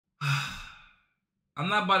I'm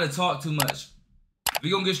not about to talk too much. We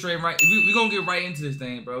gonna get straight right. We gonna get right into this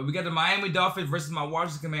thing, bro. We got the Miami Dolphins versus my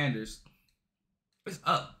Washington Commanders. It's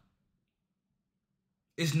up.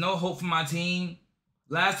 It's no hope for my team.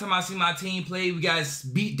 Last time I seen my team play, we got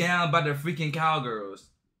beat down by the freaking Cowgirls.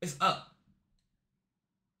 It's up.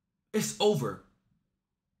 It's over.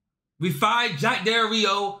 We fired Jack Del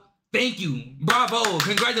Rio. Thank you. Bravo.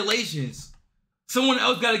 Congratulations. Someone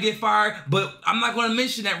else got to get fired, but I'm not going to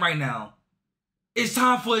mention that right now. It's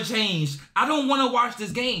time for a change. I don't want to watch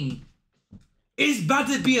this game. It's about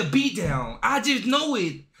to be a beatdown. I just know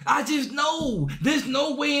it. I just know. There's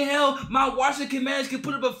no way in hell my Washington Commanders can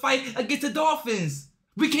put up a fight against the Dolphins.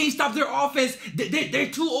 We can't stop their offense. They're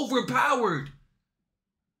too overpowered.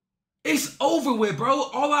 It's over with, bro.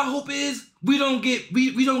 All I hope is we don't get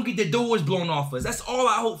the doors blown off us. That's all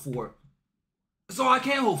I hope for. That's all I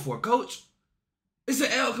can hope for, coach. It's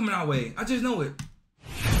an L coming our way. I just know it.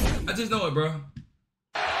 I just know it, bro.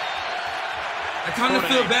 I kind of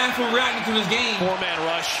feel bad for reacting to this game. Four-man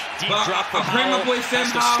rush. Deep but drop for I pray my boy Sam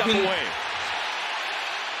Howell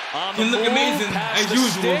can look amazing as usual.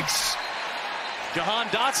 Sticks. Jahan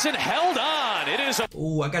Dotson held on. It is a...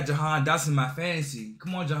 Oh, I got Jahan Dotson in my fantasy.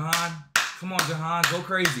 Come on, Jahan. Come on, Jahan. Go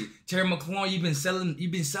crazy. Terry McLaurin, you've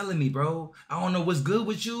been selling me, bro. I don't know what's good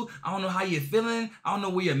with you. I don't know how you're feeling. I don't know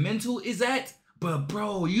where your mental is at. But,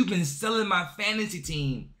 bro, you've been selling my fantasy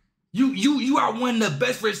team. You are one of the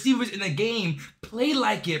best receivers in the game. Play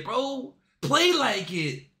like it, bro. Play like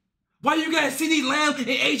it. Why you got CeeDee Lamb and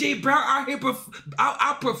AJ Brown out here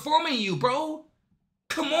outperforming you, bro?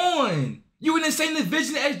 Come on. You in the same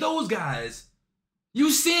division as those guys. You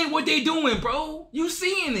seeing what they doing, bro. You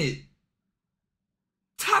seeing it.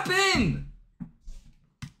 Tap in.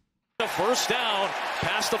 The first down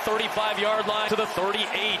past the 35-yard line to the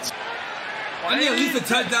 38. I need at least a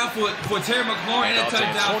touchdown for Terry McLaurin and a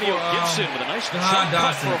touchdown Antonio for Gibson with a nice Jahan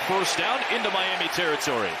Dotson for a first down into Miami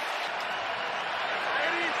territory.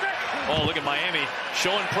 Oh, look at Miami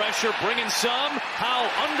showing pressure, bringing some. How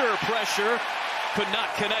under pressure. Could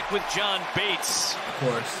not connect with John Bates. Of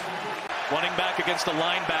course. Running back against the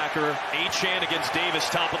linebacker. Achane against Davis,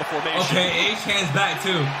 top of the formation. Okay, Achane's back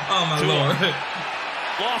too. Oh my Lord.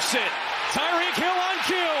 Lost it. Tyreek Hill on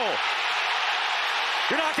cue.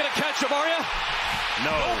 You're not going to catch him, are you?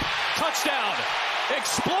 No. Touchdown.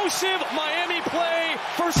 Explosive Miami play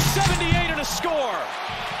for 78 and a score.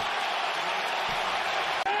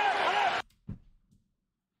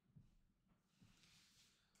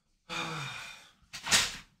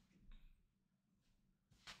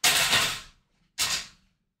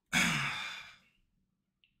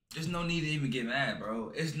 There's no need to even get mad,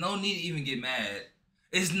 bro. There's no need to even get mad.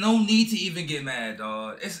 There's no need to even get mad,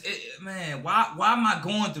 dog. Man, why am I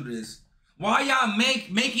going through this? Why y'all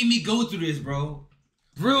making me go through this, bro?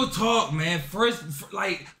 Real talk, man.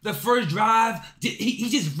 The first drive, he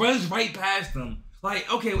just runs right past them.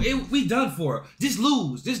 Like, okay, we done for. Just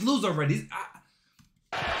lose already.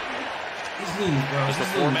 Just lose, bro. Just a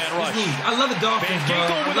four-man rush. I love the Dolphins, bro.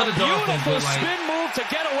 I love the Dolphins, beautiful spin move to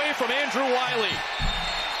get away from Andrew Wiley.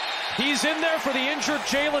 He's in there for the injured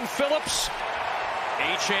Jalen Phillips.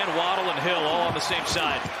 Achane, Waddle, and Hill all on the same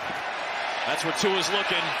side. That's where Tua's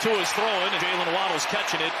looking. Tua's throwing, and Jalen Waddle's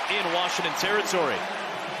catching it in Washington territory.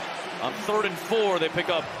 On 3rd and 4, they pick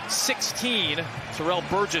up 16. Terrell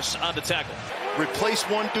Burgess on the tackle. Replace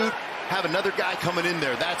one dude, have another guy coming in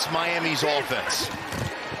there. That's Miami's offense.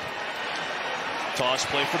 Toss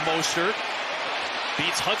play for Mostert.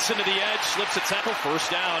 Beats Hudson to the edge, slips a tackle, first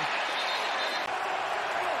down.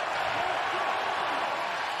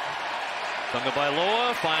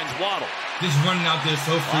 Tagovailoa finds Waddle. Just running out there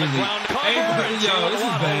so freely. Yo, this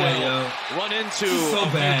is bad, yo. Run into so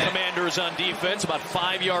bad. Commanders on defense, about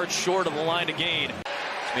 5 yards short of the line to gain.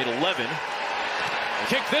 Made 11.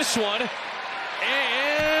 Kick this one,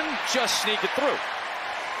 and just sneak it through.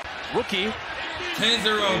 Rookie. 10-0,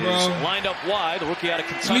 bro. Lined up wide. The rookie out of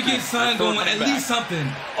Kentucky. Let me get son going, at least something.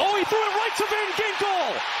 Oh, he threw it right to Van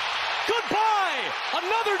Ginkel. Goodbye.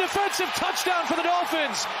 Another defensive touchdown for the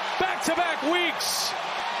Dolphins. Back-to-back weeks.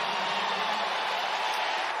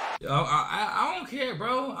 Yo, I don't care,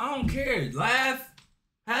 bro. I don't care. Laugh.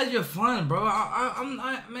 Have your fun, bro.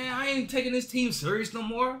 Man, I ain't taking this team serious no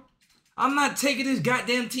more. I'm not taking this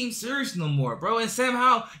goddamn team serious no more, bro. And Sam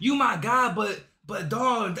Howell, you my guy, but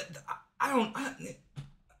dog,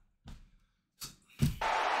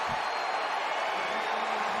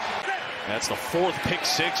 That's the 4th pick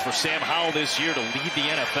 6 for Sam Howell this year to lead the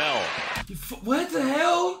NFL. What the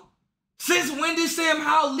hell? Since when did Sam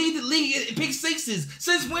Howell lead the league in pick 6s?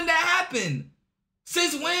 Since when that happened?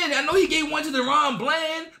 Since when? I know he gave one to the Ron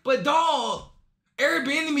Bland, but dog,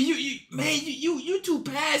 Airbnb, you too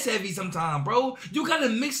pass heavy sometimes, bro. You gotta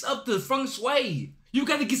mix up the feng shui. You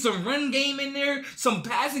gotta get some run game in there, some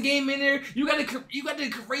passing game in there. You gotta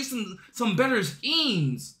create some better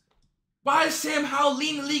schemes. Why is Sam Howell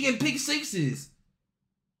leading the league in pick sixes?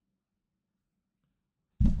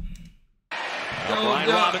 Brian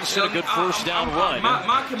Robinson, a good first down run.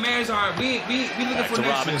 My Commanders are we looking for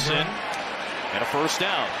next Robinson year, and a first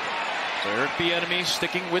down. So Eric Bieniemy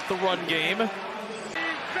sticking with the run game.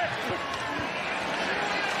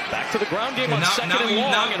 Back to the ground game on second and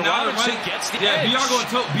long, and Robinson gets the edge. BR going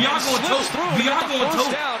tote. BR going tote. BR going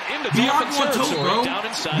tote. BR going tote, bro.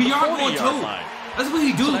 BR going tote. That's what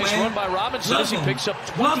he do, nice man. Run by Robinson as he picks up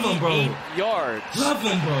 28 yards. Love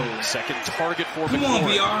him, bro. Second target for Come on,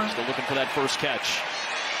 BR. Still looking for that first catch.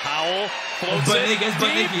 Howell floats it.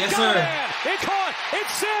 Yes, sir. It caught.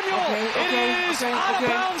 It's Samuel. It is out of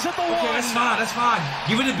bounds at the one. That's fine.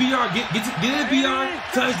 Give it to BR. Get it to BR.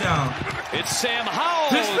 Touchdown. It's Sam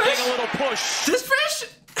Howell getting a little push. Tush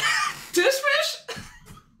push? Tush push?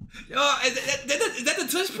 Yo, is that the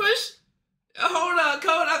tush push? Hold up,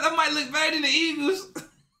 Cole. That might look better than the Eagles.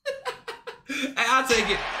 Hey, I'll take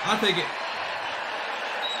it.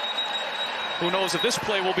 Who knows if this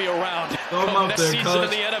play will be around Throw him up there, season coach. in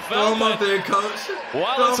the NFL. Throw him up there, coach.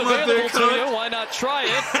 While it's available to you, why not try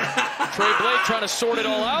it? Trey Blake trying to sort it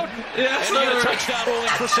all out. Yes, and he got a touchdown rolling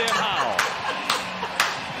for Sam Howell.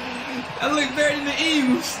 That looked better than the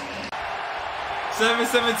Eagles.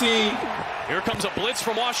 7-17. Here comes a blitz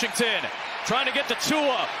from Washington. Trying to get to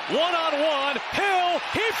Tua. One-on-one. Hill.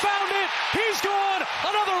 He found it. He's gone.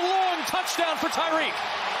 Another long touchdown for Tyreek.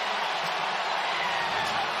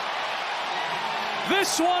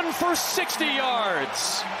 This one for 60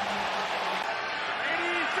 yards.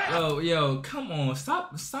 Yo, come on.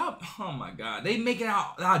 Stop. Oh, my God. They making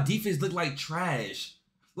our defense look like trash.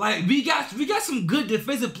 Like, we got some good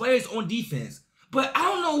defensive players on defense. But I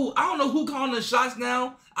don't know who calling the shots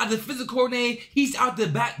now. Our defensive coordinator, he's out the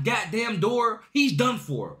back goddamn door. He's done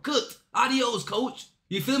for. Cooked. Adios, coach.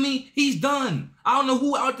 You feel me? He's done. I don't know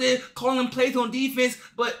who out there calling plays on defense,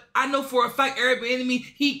 but I know for a fact Eric Bieniemy,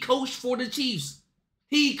 he coached for the Chiefs.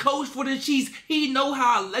 He know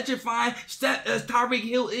how electrifying Tyreek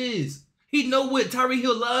Hill is. He know what Tyreek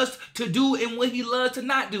Hill loves to do and what he loves to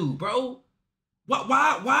not do, bro.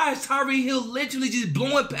 Why is Tyreek Hill literally just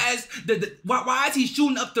blowing past why is he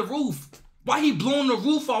shooting up the roof? Why he blowing the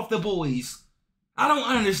roof off the boys? I don't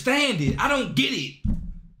understand it. I don't get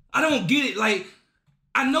it. Like,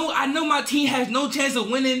 I know my team has no chance of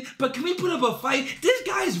winning, but can we put up a fight? This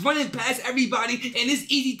guy is running past everybody, and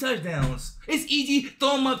it's easy touchdowns. It's easy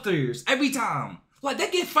throw them up theirs every time. Like,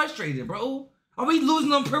 that get frustrating, bro. Are we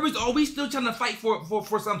losing on purpose, or are we still trying to fight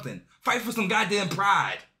for something? Fight for some goddamn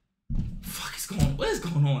pride. What is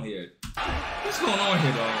going on here? What's going on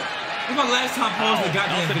here, dog? This is my last time pausing the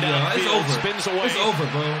goddamn video. It's over. Spins away. It's over,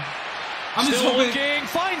 bro. I'm Still just hoping. looking.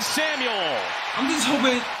 Finds Samuel. I'm just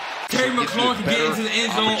hoping Terry McLaurin can get into the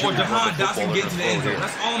end zone or Jahan Dotson can get into the end zone.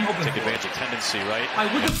 That's all I'm hoping. Take advantage of tendency, right?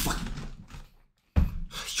 Like, what the fuck?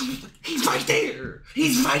 He's right there.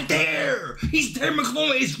 He's Terry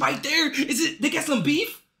McLaurin is right there. They got some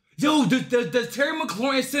beef? Yo, does Terry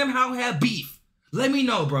McLaurin and Sam Howell have beef? Let me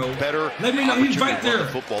know, bro. Let me know. He's right there.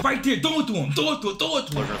 Right there. Throw it to him. Throw it to him.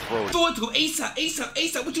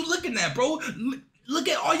 ASAP. What you looking at, bro? Look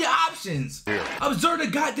at all your options. Observe the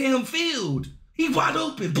goddamn field. He wide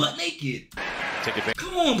open, butt naked. Take advantage.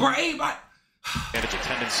 Come on, bro. Everybody. Advantage of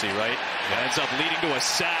tendency, right? It ends up leading to a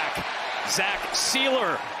sack. Zach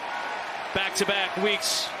Sealer, back-to-back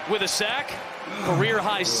weeks with a sack. Career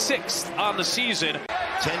high 6th on the season.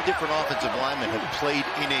 10 different offensive linemen have played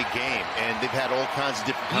in a game, and they've had all kinds of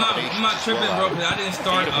different combinations. I'm not tripping, bro, because I didn't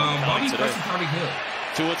start. Bobby pressing Tyreek Hill.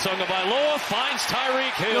 Tua Tagovailoa finds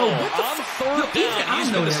Tyreek Hill on third down.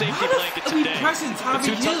 He's been the safety blanket today. The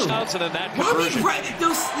 2 touchdowns and then that conversion.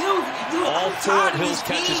 All 4 of Hill's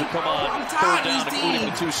catches have come on third down,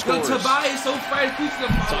 including the 2 scores. Tobias so fresh.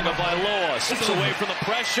 Tagovailoa slips away from the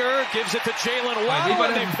pressure, gives it to Jalen Waddle,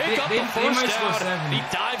 and they pick up the first down. He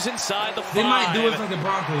dives inside the 5. They might do it like the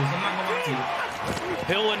Broncos. I'm not going to lie to you.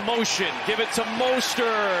 Hill in motion, give it to Mostert,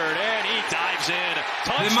 and he dives in.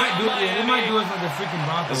 Touchdown, they might do it like the freaking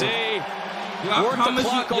Broncos. They work the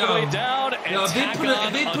clock all the way down and if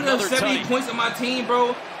they put up 70 points on my team,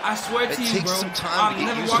 bro, I swear to you, bro, I'm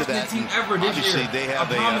never watching that team ever this year. Obviously, they have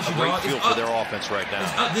a great feel for their offense right now.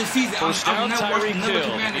 It's up this season. First down, Tyreek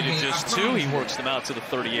Hill needed game. Just 2. He works them out to the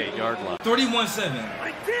 38-yard line. 31-7.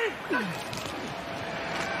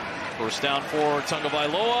 First down for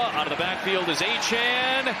Tagovailoa. Out of the backfield is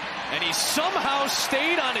Achane, and he somehow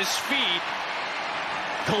stayed on his feet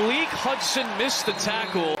Khaleke Hudson missed the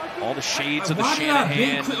tackle. All the shades of the Why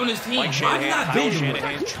Shanahan. on his team? Mike Shanahan, Kyle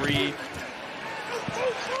Shanahan tree.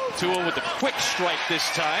 Tua with the quick strike this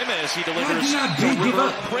time as he delivers to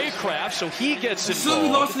River Craycraft, so he gets involved. So we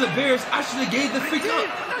lost to the Bears. I should have gave the freak up.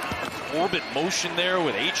 Orbit motion there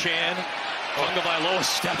with Achane. Tagovailoa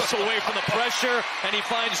steps away from the pressure, and he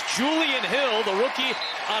finds Julian Hill, the rookie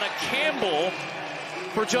out of Campbell,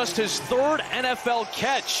 for just his third NFL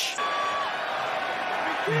catch.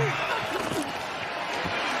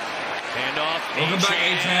 Handoff, Welcome back,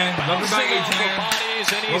 Achane. Welcome back, Achane.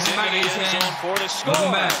 Bodies, and he's Welcome in back, the end Achane. zone for the score.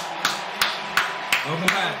 Welcome back. Welcome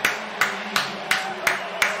back.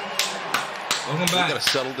 Welcome back. We got to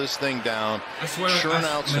settle this thing down, I swear, churn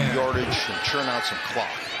out some yardage, and churn out some clock.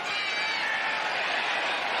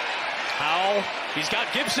 Howell, he's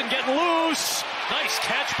got Gibson getting loose. Nice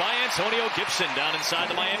catch by Antonio Gibson down inside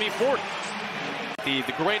the Miami 40. The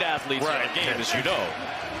great athletes in our game, as you know.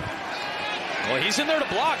 Well, he's in there to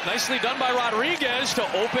block. Nicely done by Rodriguez to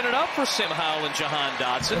open it up for Sam Howell and Jahan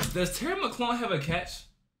Dotson. Does Terry McLaurin have a catch?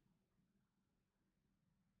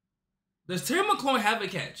 Does Terry McLaurin have a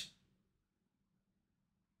catch?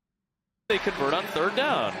 They convert on third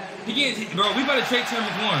down. He can't, bro. We better trade Terry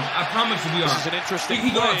McLaurin. I promise you we are. This is an interesting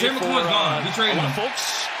He gone. play Terry McLaurin's gone. We trading him.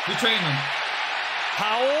 Folks. We trading him.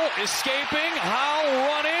 Howell escaping. Howell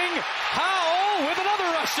running. Howell with another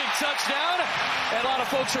rushing touchdown. And a lot of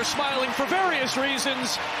folks are smiling for various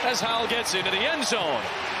reasons as Howell gets into the end zone.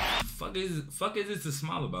 Fuck is this to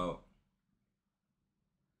smile about?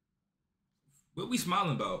 What we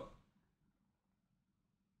smiling about?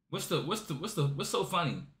 What's so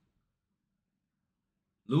funny?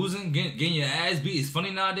 Losing, getting your ass beat is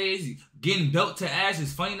funny nowadays. Getting belt to ass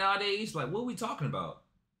is funny nowadays. Like, what are we talking about?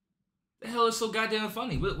 The hell is so goddamn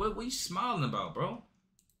funny? What are you smiling about, bro?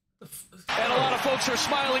 And a lot of folks are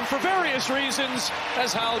smiling for various reasons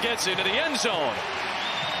as Howell gets into the end zone.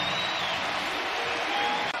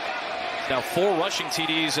 Now 4 rushing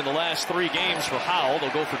TDs in the last 3 games for Howell.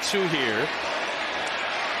 They'll go for 2 here.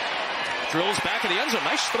 Drills back in the end zone.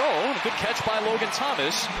 Nice throw. And a good catch by Logan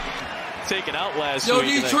Thomas. Taken out last week. Yo,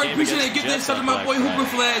 Detroit, appreciate it. Get this up to my boy Hooper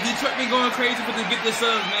Flag. Detroit been going crazy for to get this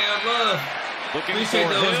up, man. I love. Looking Appreciate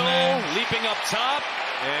for those, Hill, man. leaping up top,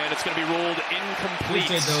 and it's going to be ruled incomplete.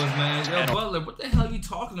 Appreciate those, man. Yo, Butler, what the hell are you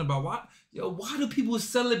talking about? Why do people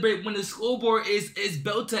celebrate when the scoreboard is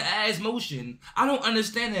belt to ass motion? I don't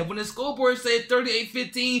understand that. When the scoreboard says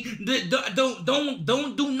 38-15,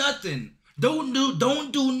 don't do nothing. Don't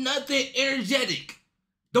do nothing energetic.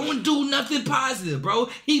 Don't do nothing positive, bro.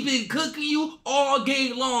 He been cooking you all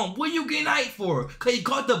game long. What you getting hyped for? Cause he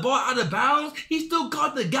caught the ball out of bounds? He still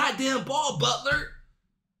caught the goddamn ball, Butler.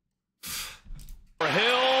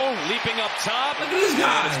 Hill leaping up top. Look at this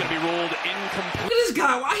guy. It's gonna be ruled incomplete. Look at this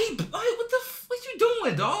guy. What you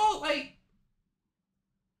doing, dog? Like,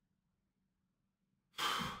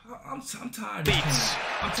 I'm tired of this.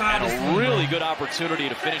 I'm tired of this. And a really good opportunity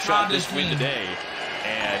to finish off this win today,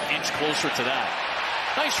 and inch closer to that.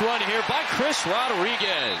 Nice run here by Chris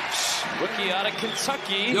Rodriguez, rookie out of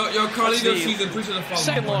Kentucky. Yo, Carlito season, appreciate the follow.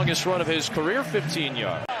 Second longest run of his career, 15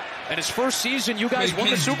 yards. And his first season, you guys won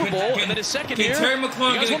the Super Bowl, and then his second year, Terry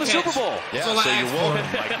McLaurin you guys won the Super Bowl. Yeah, so you're welcome,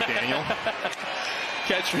 Mike Daniel.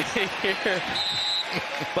 Catch me here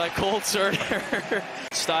by Colt Turner.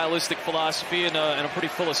 Stylistic philosophy and a pretty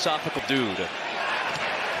philosophical dude.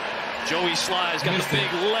 Joey Sly's got the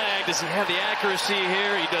big leg. Does he have the accuracy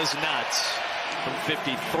here? He does not. From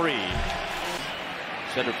 53.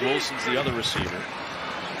 Cedric Wilson's the other receiver.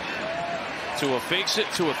 Tua fakes it,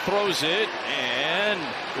 Tua throws it, and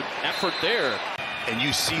good effort there. And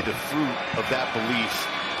you see the fruit of that belief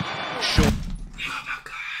show. Oh my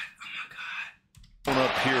God.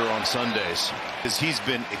 Up here on Sundays, because he's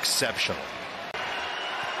been exceptional.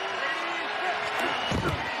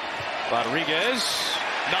 Rodriguez,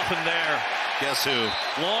 nothing there. Guess who?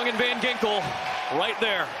 Long and Van Ginkel, right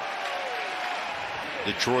there.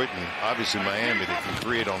 Detroit and obviously Miami that can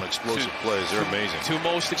create on explosive plays. They're amazing. 2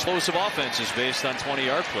 most explosive offenses based on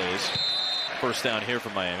 20-yard plays. First down here for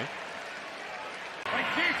Miami.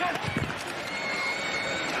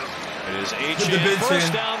 It is Achane.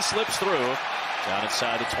 First down, slips through. Down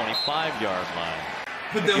inside the 25-yard line.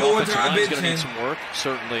 Put the offensive line's going to need some work,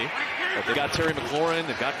 certainly. But they got Terry McLaurin.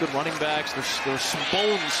 They've got good running backs. There's some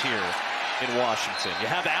bones here in Washington. You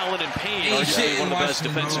have Allen and Payne, arguably one of the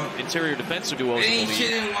best interior defensive duos in the league. Ain't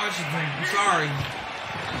shit in Washington. I'm sorry.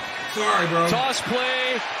 Sorry, bro. Toss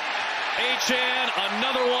play. Achane,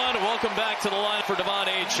 another one. Welcome back to the line for Devon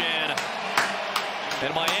Achane.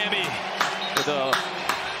 And Miami with a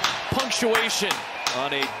punctuation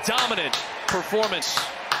on a dominant performance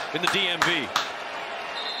in the DMV.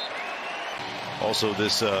 Also,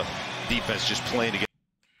 this defense just playing against.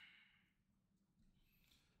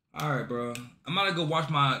 All right, bro. I'm about to go watch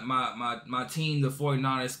my team, the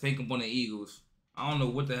 49ers, spank up on the Eagles. I don't know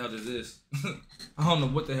what the hell this is. I don't know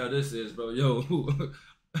what the hell this is, bro. Yo,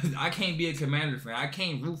 I can't be a Commander fan. I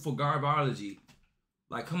can't root for garbology.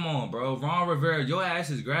 Like, come on, bro. Ron Rivera, your ass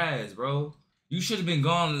is grass, bro. You should have been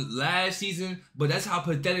gone last season, but that's how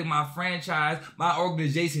pathetic my franchise, my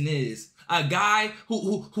organization is. A guy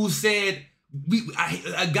who said,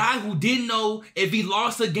 a guy who didn't know if he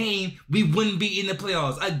lost a game, we wouldn't be in the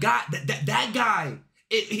playoffs. A guy, that guy,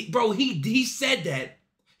 bro, he said that.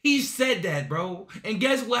 He said that, bro. And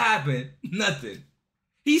guess what happened? Nothing.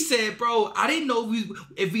 He said, bro, I didn't know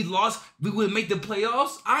if we lost, we would make the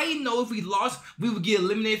playoffs. I didn't know if we lost, we would get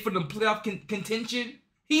eliminated from the playoff contention.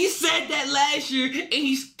 He said that last year, and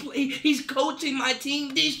he's coaching my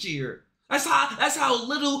team this year. That's how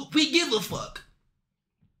little we give a fuck.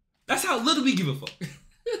 That's how little we give a fuck.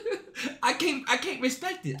 I can't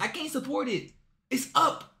respect it. I can't support it. It's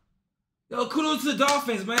up. Yo, kudos to the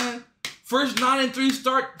Dolphins, man. First 9-3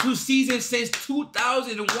 start to season since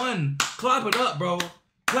 2001. Clap it up, bro.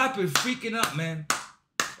 Clap it freaking up, man.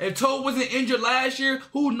 If Toe wasn't injured last year,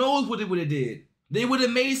 who knows what they would have did? They would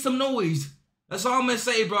have made some noise. That's all I'm gonna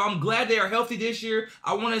say, bro. I'm glad they are healthy this year.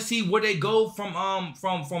 I want to see where they go from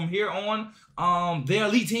here on. They're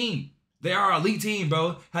elite team. They are an elite team,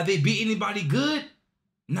 bro. Have they beat anybody good?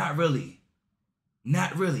 Not really.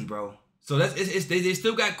 Not really, bro. So they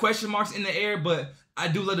still got question marks in the air, but I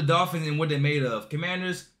do love the Dolphins and what they're made of.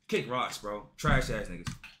 Commanders, kick rocks, bro. Trash ass niggas.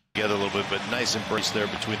 Together a little bit, but nice embrace there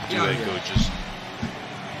between the two head coaches.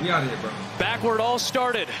 We out of here, bro. Backward all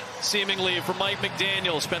started, seemingly, for Mike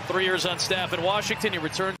McDaniel. Spent 3 years on staff in Washington. He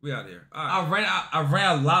returned. We out of here. All right. I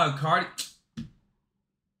ran a lot of cards.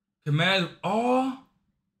 Commanders. Oh,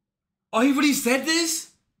 he really said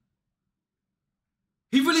this?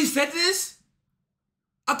 He really said this?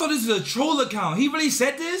 I thought this was a troll account. He really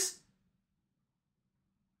said this?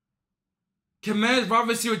 Commanders wide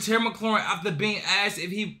receiver Terry McLaurin after being asked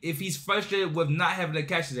if he's frustrated with not having a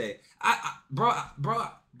catch today. Bro.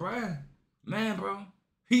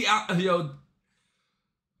 Yo,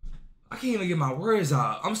 I can't even get my words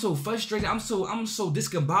out. I'm so frustrated. I'm so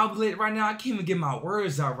discombobulated right now. I can't even get my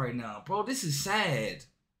words out right now, bro. This is sad.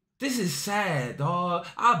 This is sad, dog.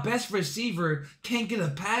 Our best receiver can't get a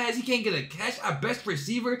pass. He can't get a catch. Our best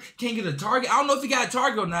receiver can't get a target. I don't know if he got a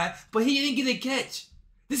target or not, but he didn't get a catch.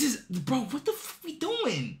 This is, bro, what the fuck we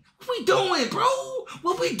doing? What we doing, bro?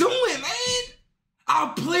 What we doing, man?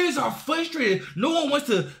 Our players are frustrated. No one wants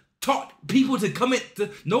to talk people to come in.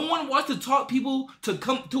 No one wants to talk people to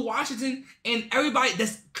come to Washington, and everybody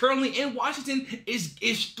that's currently in Washington is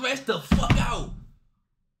stressed the fuck out.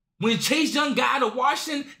 When Chase Young got out of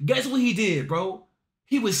Washington, guess what he did, bro?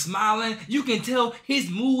 He was smiling. You can tell his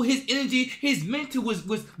mood, his energy, his mental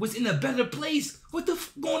was in a better place. What the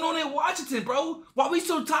f going on in Washington, bro? Why we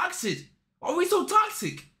so toxic? Why we so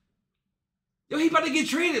toxic? Yo, he about to get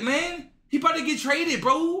traded, man. He about to get traded,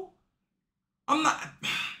 bro. I'm not.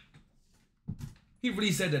 He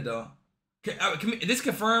really said that, though. Is this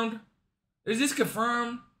confirmed? Is this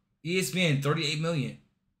confirmed? ESPN, $38 million.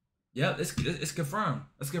 Yep, it's confirmed.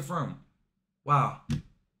 It's confirmed. Wow.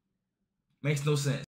 Makes no sense.